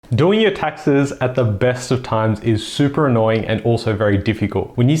Doing your taxes at the best of times is super annoying and also very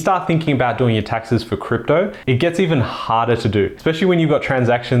difficult. When you start thinking about doing your taxes for crypto, it gets even harder to do, especially when you've got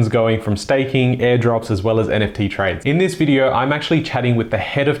transactions going from staking, airdrops, as well as NFT trades. In this video, I'm actually chatting with the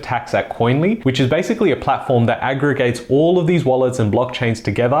head of tax at Coinly, which is basically a platform that aggregates all of these wallets and blockchains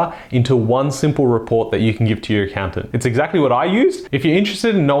together into one simple report that you can give to your accountant. It's exactly what I used. If you're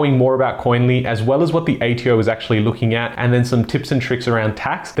interested in knowing more about Coinly, as well as what the ATO is actually looking at, and then some tips and tricks around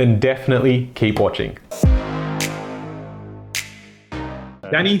tax, then definitely keep watching.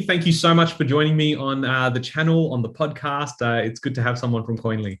 Danny, thank you so much for joining me on the channel, on the podcast. It's good to have someone from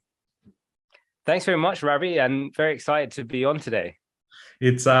Coinly. Thanks very much, Ravi, and very excited to be on today.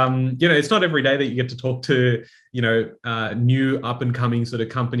 It's it's not every day that you get to talk to new up and coming sort of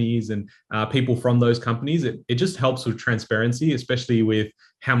companies and people from those companies. It just helps with transparency, especially with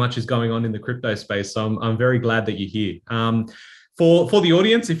how much is going on in the crypto space. So I'm very glad that you're here. For the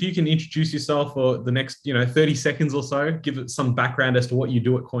audience, if you can introduce yourself for the next 30 seconds or so, give it some background as to what you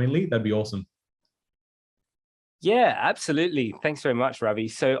do at Coinly, that'd be awesome. Yeah, absolutely. Thanks very much, Ravi.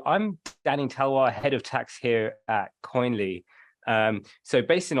 So I'm Danny Talwar, head of tax here at Coinly. So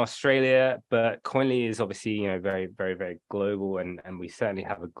based in Australia, but Coinly is obviously very, very, very global, and we certainly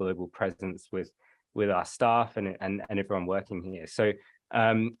have a global presence with our staff and everyone working here. So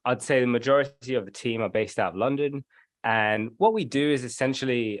I'd say the majority of the team are based out of London. And what we do is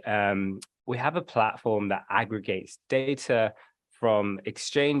essentially we have a platform that aggregates data from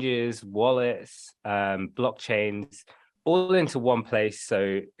exchanges, wallets, blockchains, all into one place so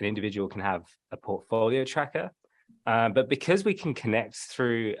an individual can have a portfolio tracker. But because we can connect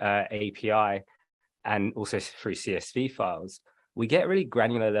through API and also through CSV files, we get really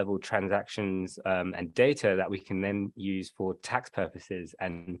granular level transactions and data that we can then use for tax purposes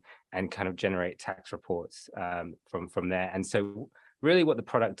and kind of generate tax reports from there. And so really what the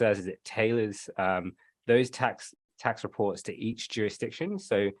product does is it tailors those tax reports to each jurisdiction.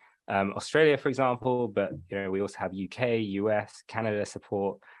 So Australia, for example, but we also have UK, US, Canada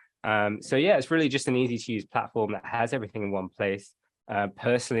support. So yeah, it's really just an easy to use platform that has everything in one place.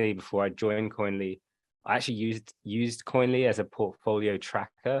 Personally, before I joined Coinly, I actually used Coinly as a portfolio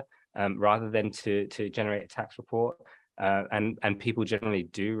tracker rather than to generate a tax report. And people generally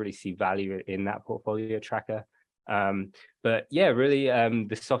do really see value in that portfolio tracker. But yeah, really,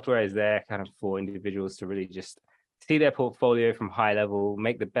 the software is there kind of for individuals to really just see their portfolio from high level,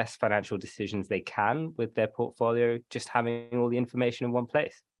 make the best financial decisions they can with their portfolio, just having all the information in one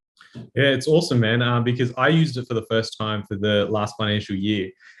place. Yeah, it's awesome, man, because I used it for the first time for the last financial year.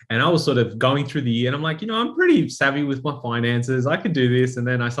 And I was sort of going through the year and I'm like, I'm pretty savvy with my finances. I could do this. And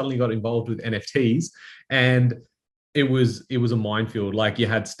then I suddenly got involved with NFTs and it was a minefield. Like you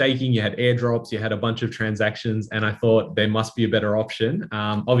had staking, you had airdrops, you had a bunch of transactions. And I thought there must be a better option.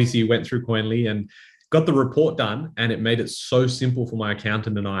 Obviously, you went through Coinly and got the report done, and it made it so simple for my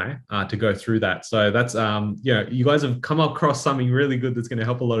accountant and I to go through that. So that's you guys have come across something really good that's going to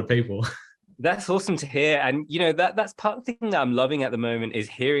help a lot of people. That's awesome to hear. And that's part of the thing that I'm loving at the moment is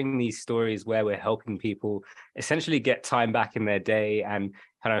hearing these stories where we're helping people essentially get time back in their day and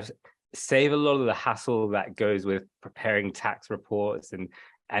kind of save a lot of the hassle that goes with preparing tax reports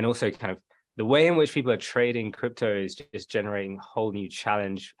and also kind of the way in which people are trading crypto is just generating a whole new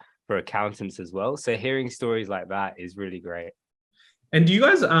challenge for accountants as well. So hearing stories like that is really great. And do you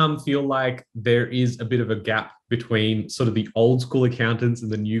guys feel like there is a bit of a gap between sort of the old school accountants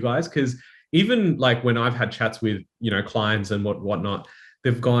and the new guys? Because even like when I've had chats with clients and whatnot,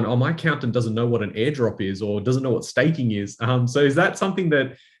 they've gone, "Oh, my accountant doesn't know what an airdrop is or doesn't know what staking is." So is that something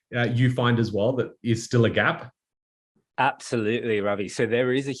that you find as well that is still a gap? Absolutely, Ravi. So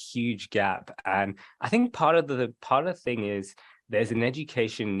there is a huge gap, and I think part of the thing is there's an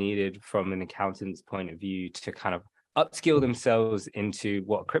education needed from an accountant's point of view to kind of upskill themselves into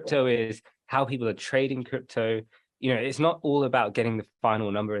what crypto is, how people are trading crypto. It's not all about getting the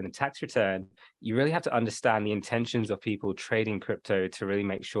final number in the tax return. You really have to understand the intentions of people trading crypto to really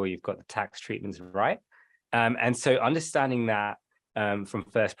make sure you've got the tax treatments right. And so understanding that from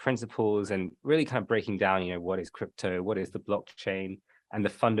first principles and really kind of breaking down, what is crypto, what is the blockchain, and the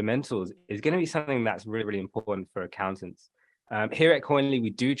fundamentals is going to be something that's really, really important for accountants. Here at Coinly, we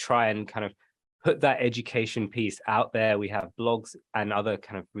do try and kind of put that education piece out there. We have blogs and other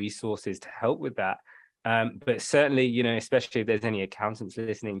kind of resources to help with that. But certainly, especially if there's any accountants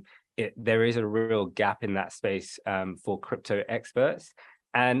listening, there is a real gap in that space for crypto experts.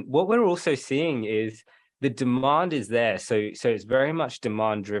 And what we're also seeing is the demand is there. So it's very much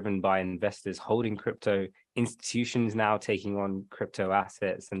demand driven by investors holding crypto, institutions now taking on crypto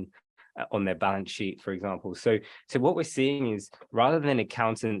assets, and on their balance sheet, for example. So what we're seeing is, rather than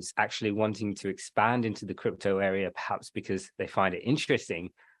accountants actually wanting to expand into the crypto area, perhaps because they find it interesting,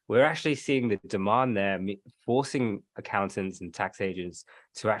 we're actually seeing the demand there, forcing accountants and tax agents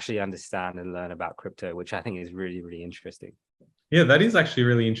to actually understand and learn about crypto, which I think is really, really interesting. Yeah, that is actually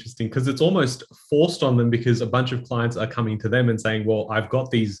really interesting because it's almost forced on them because a bunch of clients are coming to them and saying, well, I've got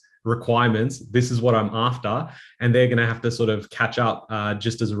these requirements. This is what I'm after. And they're going to have to sort of catch up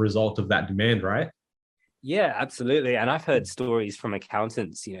just as a result of that demand, right? Yeah, absolutely. And I've heard stories from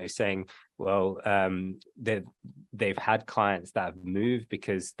accountants, saying, well, they've had clients that have moved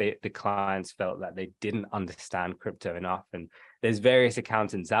because the clients felt that they didn't understand crypto enough. And there's various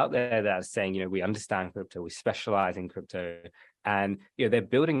accountants out there that are saying, we understand crypto, we specialize in crypto. And they're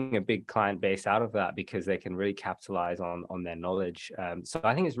building a big client base out of that because they can really capitalize on their knowledge. So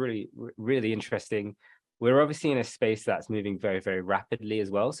I think it's really, really interesting. We're obviously in a space that's moving very, very rapidly as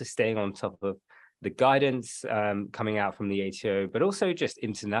well. So staying on top of the guidance coming out from the ATO, but also just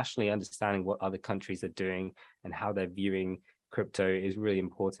internationally understanding what other countries are doing and how they're viewing crypto is really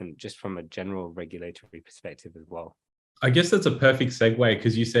important, just from a general regulatory perspective as well. I guess that's a perfect segue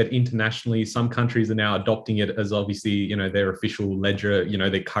because you said internationally, some countries are now adopting it as obviously, their official ledger,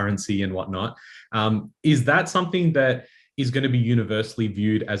 their currency and whatnot. Is that something that is going to be universally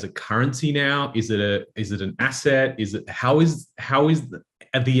viewed as a currency now? Is it an asset? How is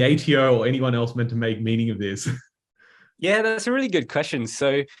the ATO or anyone else meant to make meaning of this? Yeah, that's a really good question.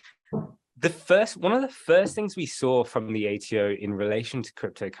 So one of the first things we saw from the ATO in relation to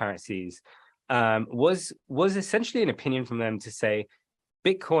cryptocurrencies was essentially an opinion from them to say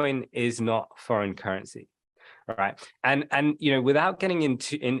Bitcoin is not foreign currency. All right. And without getting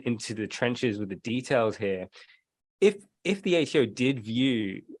into the trenches with the details here, if the ATO did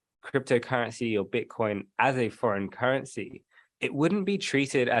view cryptocurrency or Bitcoin as a foreign currency, it wouldn't be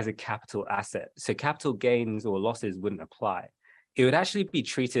treated as a capital asset. So capital gains or losses wouldn't apply. It would actually be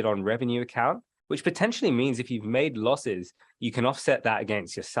treated on revenue account, which potentially means if you've made losses, you can offset that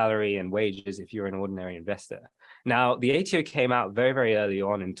against your salary and wages if you're an ordinary investor. Now, the ATO came out very, very early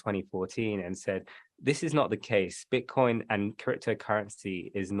on in 2014 and said, this is not the case. Bitcoin and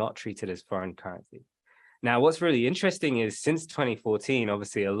cryptocurrency is not treated as foreign currency. Now, what's really interesting is since 2014,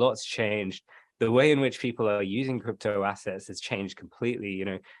 obviously a lot's changed. The way in which people are using crypto assets has changed completely,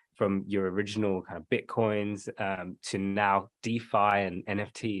 from your original kind of Bitcoins to now DeFi and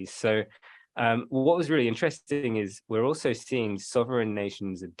NFTs. So what was really interesting is we're also seeing sovereign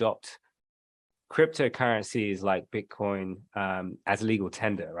nations adopt cryptocurrencies like Bitcoin as legal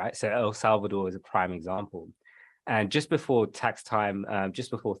tender, right? So El Salvador is a prime example. And just before tax time,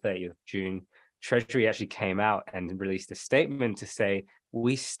 just before 30th of June, Treasury actually came out and released a statement to say,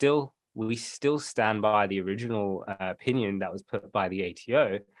 we still stand by the original opinion that was put by the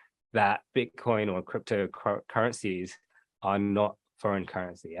ATO that Bitcoin or cryptocurrencies are not foreign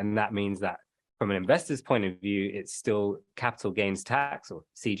currency. And that means that from an investor's point of view, it's still capital gains tax or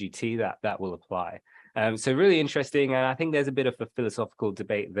CGT that will apply. So really interesting. And I think there's a bit of a philosophical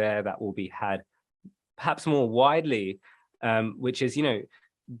debate there that will be had perhaps more widely, which is,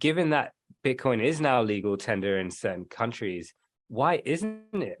 given that Bitcoin is now legal tender in certain countries, why isn't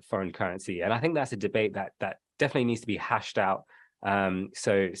it foreign currency? And I think that's a debate that definitely needs to be hashed out.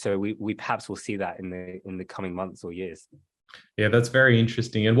 So we perhaps will see that in the coming months or years. Yeah, that's very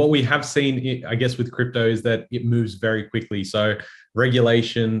interesting. And what we have seen, I guess, with crypto is that it moves very quickly. So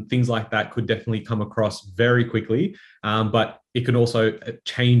regulation, things like that could definitely come across very quickly. But it can also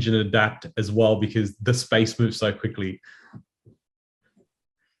change and adapt as well because the space moves so quickly.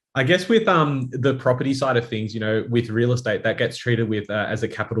 I guess with the property side of things, with real estate, that gets treated with as a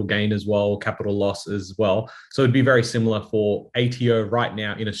capital gain as well, capital loss as well. So it'd be very similar for ATO right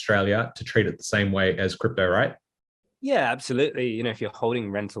now in Australia to treat it the same way as crypto, right? Yeah, absolutely. If you're holding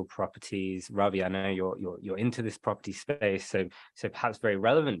rental properties, Ravi, I know you're into this property space, so perhaps very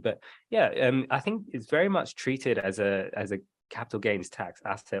relevant. But yeah, I think it's very much treated as a capital gains tax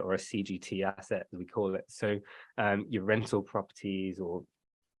asset or a CGT asset, as we call it. So your rental properties or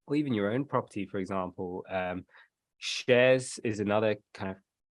even your own property, for example, shares is another kind of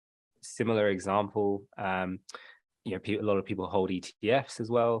similar example. A lot of people hold ETFs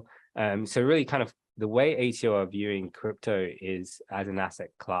as well. So really kind of the way ATO are viewing crypto is as an asset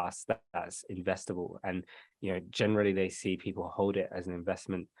class that's investable. And, generally they see people hold it as an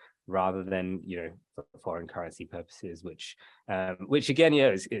investment rather than, for foreign currency purposes, which again,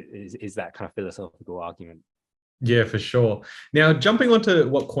 is that kind of philosophical argument. Yeah, for sure. Now, jumping onto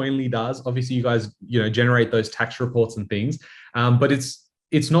what Coinly does, obviously you guys, generate those tax reports and things, but it's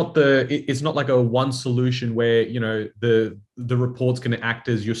it's not like a one solution where the report's going to act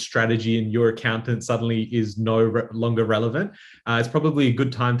as your strategy and your accountant suddenly is longer relevant. It's probably a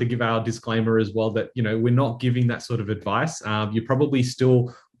good time to give our disclaimer as well that we're not giving that sort of advice.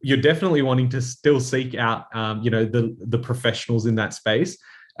 You're definitely wanting to still seek out the professionals in that space.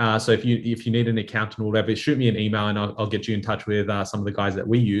 So if you need an accountant or whatever, shoot me an email and I'll get you in touch with some of the guys that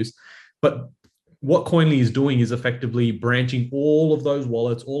we use. But what Coinly is doing is effectively branching all of those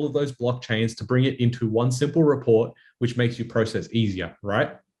wallets, all of those blockchains to bring it into one simple report, which makes your process easier,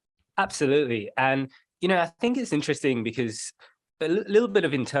 right? Absolutely. And, I think it's interesting because a little bit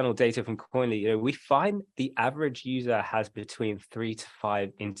of internal data from Coinly, we find the average user has between 3 to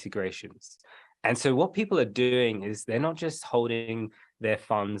 5 integrations. And so what people are doing is they're not just holding their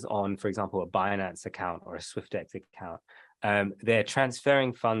funds on, for example, a Binance account or a SwiftX account. They're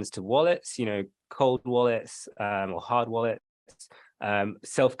transferring funds to wallets, cold wallets or hard wallets.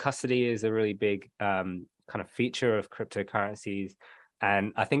 Self-custody is a really big kind of feature of cryptocurrencies.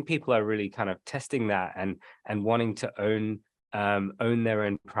 And I think people are really kind of testing that and wanting to own their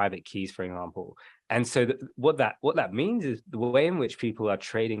own private keys, for example. And so what that means is the way in which people are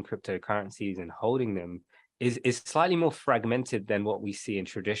trading cryptocurrencies and holding them is slightly more fragmented than what we see in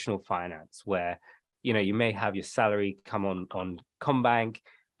traditional finance, where you may have your salary come on CommBank,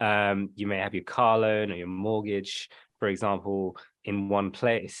 you may have your car loan or your mortgage, for example, in one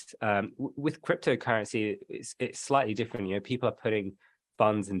place. With cryptocurrency, it's slightly different. People are putting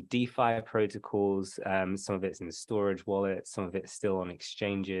funds in DeFi protocols. Some of it's in storage wallets, some of it's still on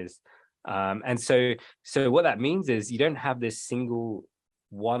exchanges. And so what that means is you don't have this single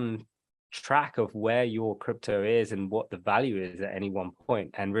one track of where your crypto is and what the value is at any one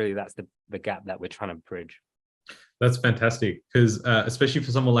point. And really that's the gap that we're trying to bridge. That's fantastic because especially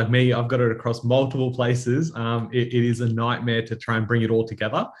for someone like me, I've got it across multiple places. It is a nightmare to try and bring it all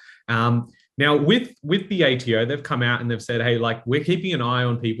together. Now, with the ATO, they've come out and they've said, hey, like we're keeping an eye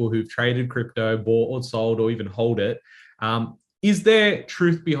on people who've traded crypto, bought or sold, or even hold it. Is there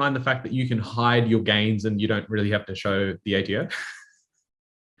truth behind the fact that you can hide your gains and you don't really have to show the ATO?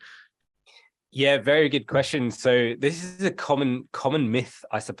 Yeah, very good question. So this is a common myth,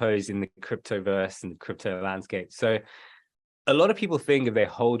 I suppose, in the cryptoverse and the crypto landscape. So a lot of people think if they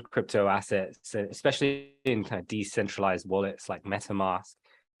hold crypto assets, especially in kind of decentralized wallets like MetaMask,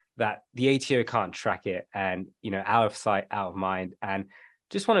 that the ATO can't track it and, out of sight, out of mind. And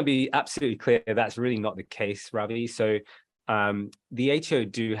just want to be absolutely clear, that's really not the case, Ravi. So the ATO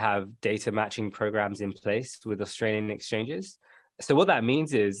do have data matching programs in place with Australian exchanges. So what that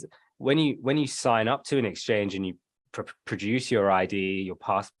means is when you sign up to an exchange and you produce your ID, your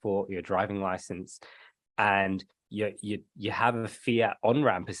passport, your driving license, and you have a fiat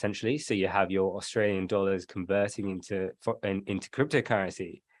on-ramp essentially, so you have your Australian dollars converting into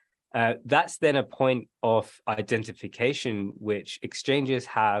cryptocurrency. That's then a point of identification which exchanges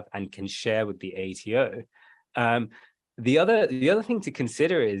have and can share with the ATO. The other thing to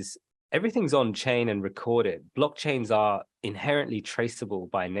consider is everything's on chain and recorded. Blockchains are inherently traceable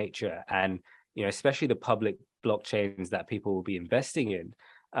by nature, and especially the public blockchains that people will be investing in.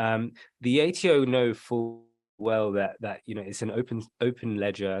 The ATO know full well that it's an open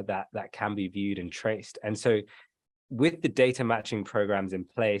ledger that can be viewed and traced. And so with the data matching programs in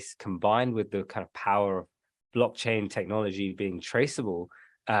place, combined with the kind of power of blockchain technology being traceable,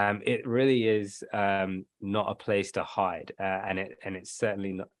 it really is not a place to hide, and it's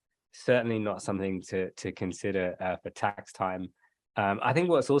certainly not something to consider for tax time. I think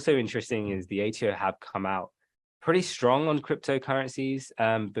what's also interesting is the ATO have come out pretty strong on cryptocurrencies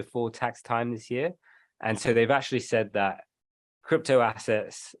before tax time this year, and so they've actually said that crypto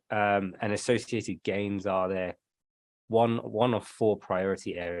assets and associated gains are their one of 4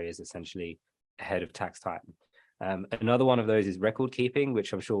 priority areas essentially ahead of tax time. Another one of those is record keeping,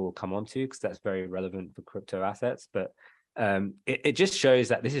 which I'm sure we'll come on to because that's very relevant for crypto assets. But it just shows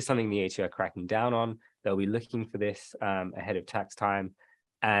that this is something the ATO are cracking down on. They'll be looking for this ahead of tax time.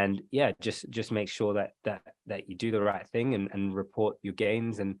 And yeah, just make sure that you do the right thing and report your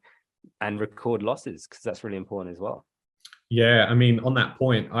gains and record losses, because that's really important as well. Yeah, I mean, on that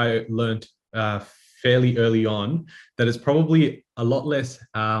point, I learned fairly early on that it's probably a lot less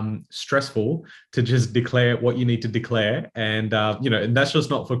stressful to just declare what you need to declare. And, and that's just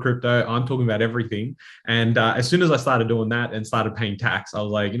not for crypto. I'm talking about everything. And as soon as I started doing that and started paying tax, I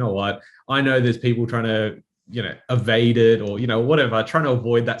was like, you know what? I know there's people trying to, evade it or, whatever, trying to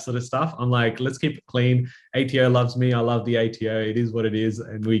avoid that sort of stuff. I'm like, let's keep it clean. ATO loves me. I love the ATO. It is what it is.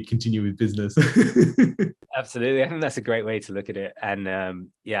 And we continue with business. Absolutely. I think that's a great way to look at it. And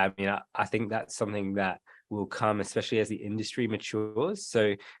I think that's something that will come, especially as the industry matures.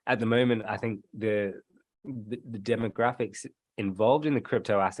 So at the moment, I think the demographics involved in the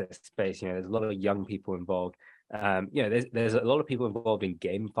crypto asset space, there's a lot of young people involved. There's a lot of people involved in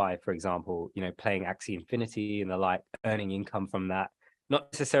GameFi, for example, playing Axie Infinity and the like, earning income from that,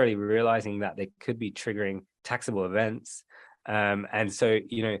 not necessarily realizing that they could be triggering taxable events. And so,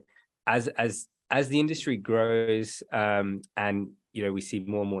 as the industry grows, and we see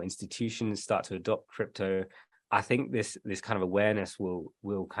more and more institutions start to adopt crypto, I think this kind of awareness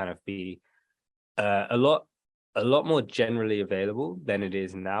will kind of be a lot more generally available than it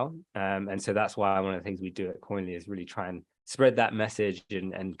is now. And so that's why one of the things we do at Coinly is really try and spread that message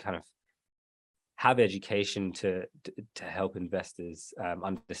and kind of have education to help investors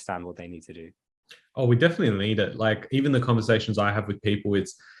understand what they need to do. Oh, we definitely need it. Like even the conversations I have with people,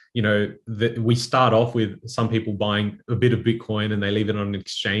 it's, we start off with some people buying a bit of Bitcoin and they leave it on an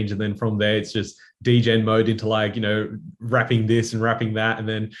exchange. And then from there, it's just degen mode into like, wrapping this and wrapping that, and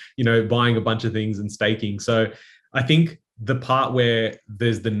then, buying a bunch of things and staking. So I think the part where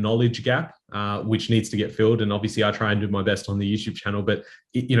there's the knowledge gap, which needs to get filled. And obviously I try and do my best on the YouTube channel, but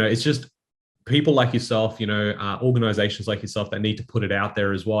it's just people like yourself, organizations like yourself that need to put it out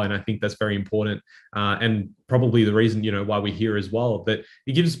there as well. And I think that's very important. And probably the reason, why we're here as well, that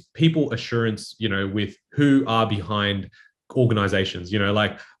it gives people assurance, with who are behind organizations,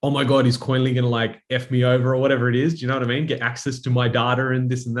 like, oh my God, is Coinly going to like F me over or whatever it is? Do you know what I mean? Get access to my data and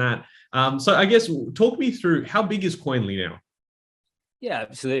this and that. So I guess talk me through, how big is Coinly now? Yeah,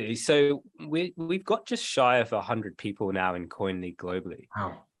 absolutely. So we've got just shy of 100 people now in Coinly globally.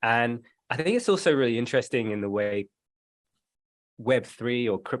 Wow. And I think it's also really interesting in the way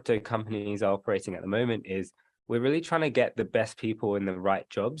Web3 or crypto companies are operating at the moment is we're really trying to get the best people in the right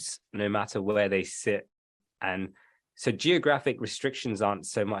jobs, no matter where they sit. And so geographic restrictions aren't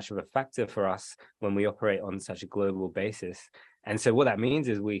so much of a factor for us when we operate on such a global basis. And so what that means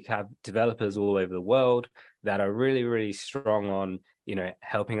is we have developers all over the world that are really, really strong on,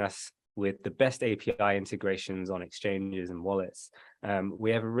 helping us with the best API integrations on exchanges and wallets.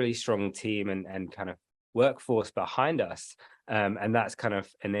 We have a really strong team and kind of workforce behind us. And that's kind of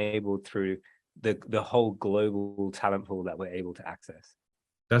enabled through the whole global talent pool that we're able to access.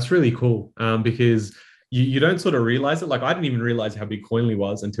 That's really cool, because you don't sort of realize it. Like I didn't even realize how big Coinly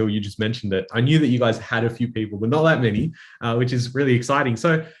was until you just mentioned it. I knew that you guys had a few people, but not that many, which is really exciting.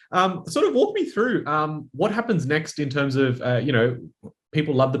 So sort of walk me through what happens next in terms of,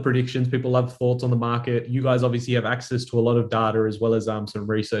 people love the predictions, people love thoughts on the market. You guys obviously have access to a lot of data as well as some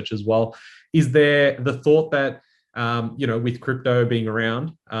research as well. Is there the thought that, with crypto being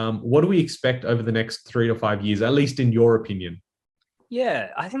around, what do we expect over the next 3 to 5 years, at least in your opinion?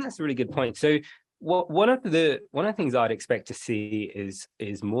 Yeah, I think that's a really good point. So one of the things I'd expect to see is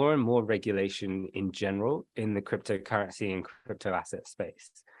more and more regulation in general in the cryptocurrency and crypto asset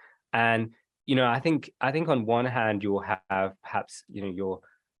space. And I think on one hand you'll have perhaps your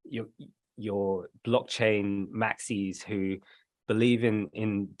blockchain maxis who believe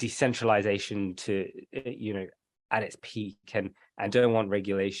in decentralization to at its peak and don't want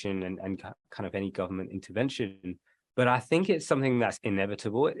regulation and kind of any government intervention. But I think it's something that's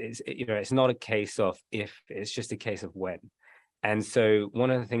inevitable. It's not a case of if, it's just a case of when. And so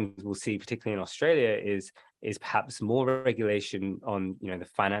one of the things we'll see, particularly in Australia, is perhaps more regulation on the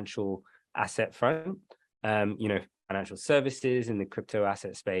financial asset front, financial services in the crypto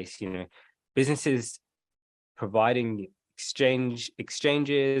asset space, businesses providing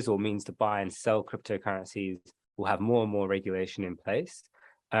exchanges or means to buy and sell cryptocurrencies will have more and more regulation in place.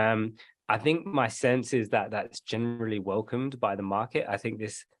 I think my sense is that that's generally welcomed by the market. I think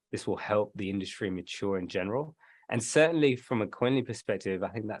this will help the industry mature in general. And certainly from a Coinly perspective, I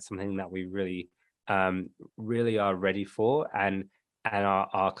think that's something that we really are ready for and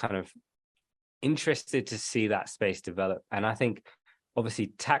are kind of interested to see that space develop. And I think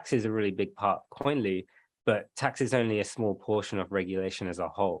obviously tax is a really big part of Coinly, but tax is only a small portion of regulation as a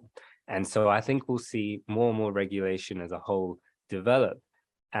whole. And so I think we'll see more and more regulation as a whole develop.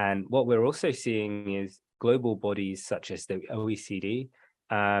 And what we're also seeing is global bodies such as the OECD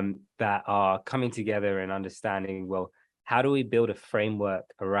that are coming together and understanding, well, how do we build a framework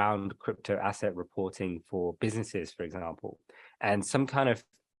around crypto asset reporting for businesses, for example, and some kind of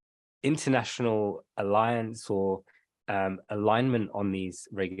international alliance or alignment on these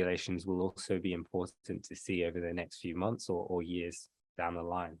regulations will also be important to see over the next few months or years down the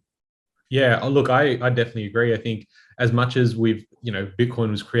line. Yeah, look, I definitely agree. I think as much as we've,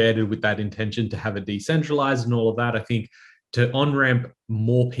 Bitcoin was created with that intention to have it decentralized and all of that, I think to on-ramp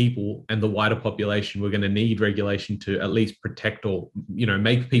more people and the wider population, we're going to need regulation to at least protect or,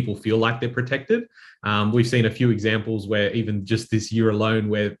 make people feel like they're protected. We've seen a few examples where even just this year alone,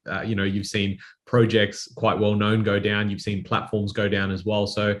 where, you've seen projects quite well known go down, you've seen platforms go down as well.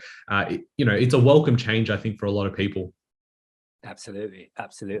 So, it's a welcome change, I think, for a lot of people. Absolutely.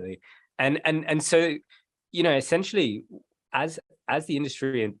 And so, essentially, as the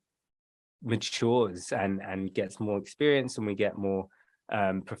industry matures and gets more experience and we get more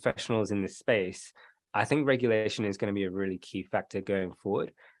professionals in this space, I think regulation is going to be a really key factor going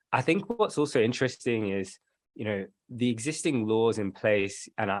forward. I think what's also interesting is, the existing laws in place,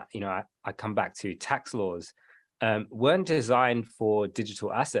 and I come back to tax laws, weren't designed for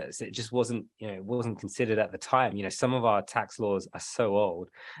digital assets. It just wasn't considered at the time. Some of our tax laws are so old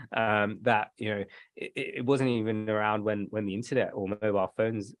that it wasn't even around when the internet or mobile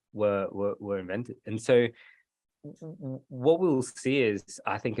phones were invented. And so what we'll see is,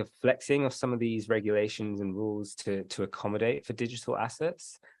 I think, a flexing of some of these regulations and rules to accommodate for digital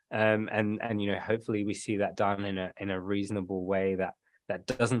assets. And hopefully we see that done in a reasonable way that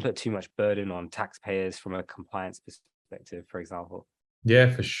doesn't put too much burden on taxpayers from a compliance perspective, for example.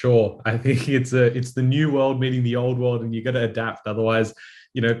 Yeah, for sure. I think it's the new world meeting the old world, and you got to adapt. Otherwise,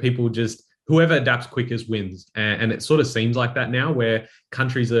 people just, whoever adapts quickest wins. And it sort of seems like that now, where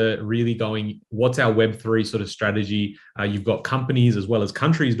countries are really going, what's our Web3 sort of strategy? You've got companies as well as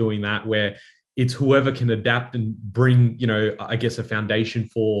countries doing that, where it's whoever can adapt and bring, I guess, a foundation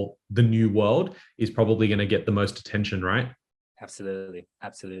for the new world is probably going to get the most attention, right? Absolutely.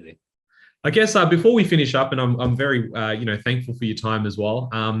 I guess before we finish up, and I'm very thankful for your time as well.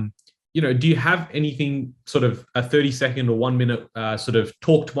 Do you have anything, sort of a 30-second or 1 minute sort of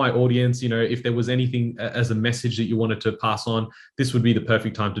talk to my audience? If there was anything as a message that you wanted to pass on, this would be the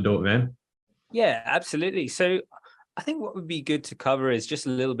perfect time to do it, man. Yeah, absolutely. So I think what would be good to cover is just a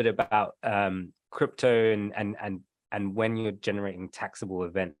little bit about crypto and when you're generating taxable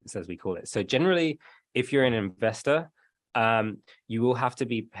events, as we call it. So generally, if you're an investor, you will have to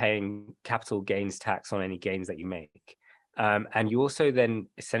be paying capital gains tax on any gains that you make. And you also then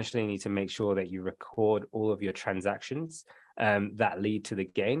essentially need to make sure that you record all of your transactions that lead to the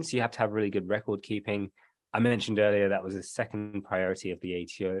gain. So you have to have really good record keeping. I mentioned earlier that was a second priority of the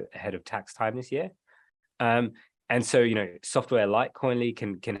ATO ahead of tax time this year. And so, software like Koinly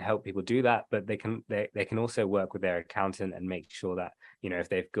can help people do that, but they can also work with their accountant and make sure that, if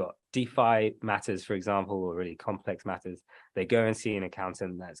they've got DeFi matters, for example, or really complex matters, they go and see an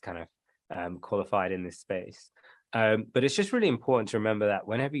accountant that's kind of qualified in this space. But it's just really important to remember that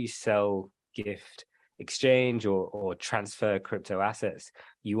whenever you sell, gift, exchange, or transfer crypto assets,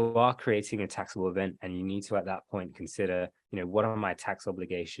 you are creating a taxable event, and you need to at that point consider, what are my tax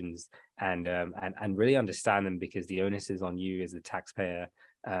obligations, and really understand them, because the onus is on you as the taxpayer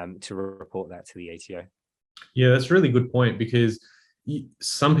to report that to the ATO. Yeah, that's a really good point, because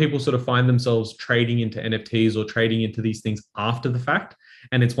some people sort of find themselves trading into NFTs or trading into these things after the fact.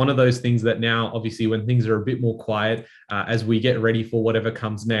 And it's one of those things that now, obviously, when things are a bit more quiet, as we get ready for whatever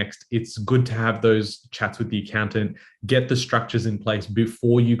comes next, it's good to have those chats with the accountant, get the structures in place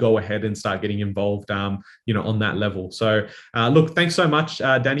before you go ahead and start getting involved, on that level. So look, thanks so much,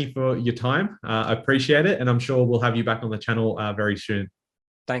 Danny, for your time. I appreciate it. And I'm sure we'll have you back on the channel very soon.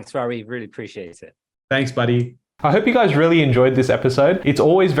 Thanks, Ravi. Really appreciate it. Thanks, buddy. I hope you guys really enjoyed this episode. It's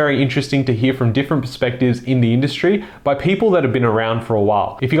always very interesting to hear from different perspectives in the industry by people that have been around for a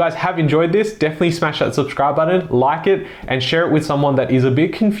while. If you guys have enjoyed this, definitely smash that subscribe button, like it, and share it with someone that is a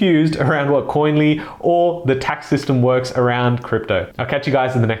bit confused around what Koinly or the tax system works around crypto. I'll catch you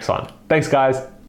guys in the next one. Thanks, guys.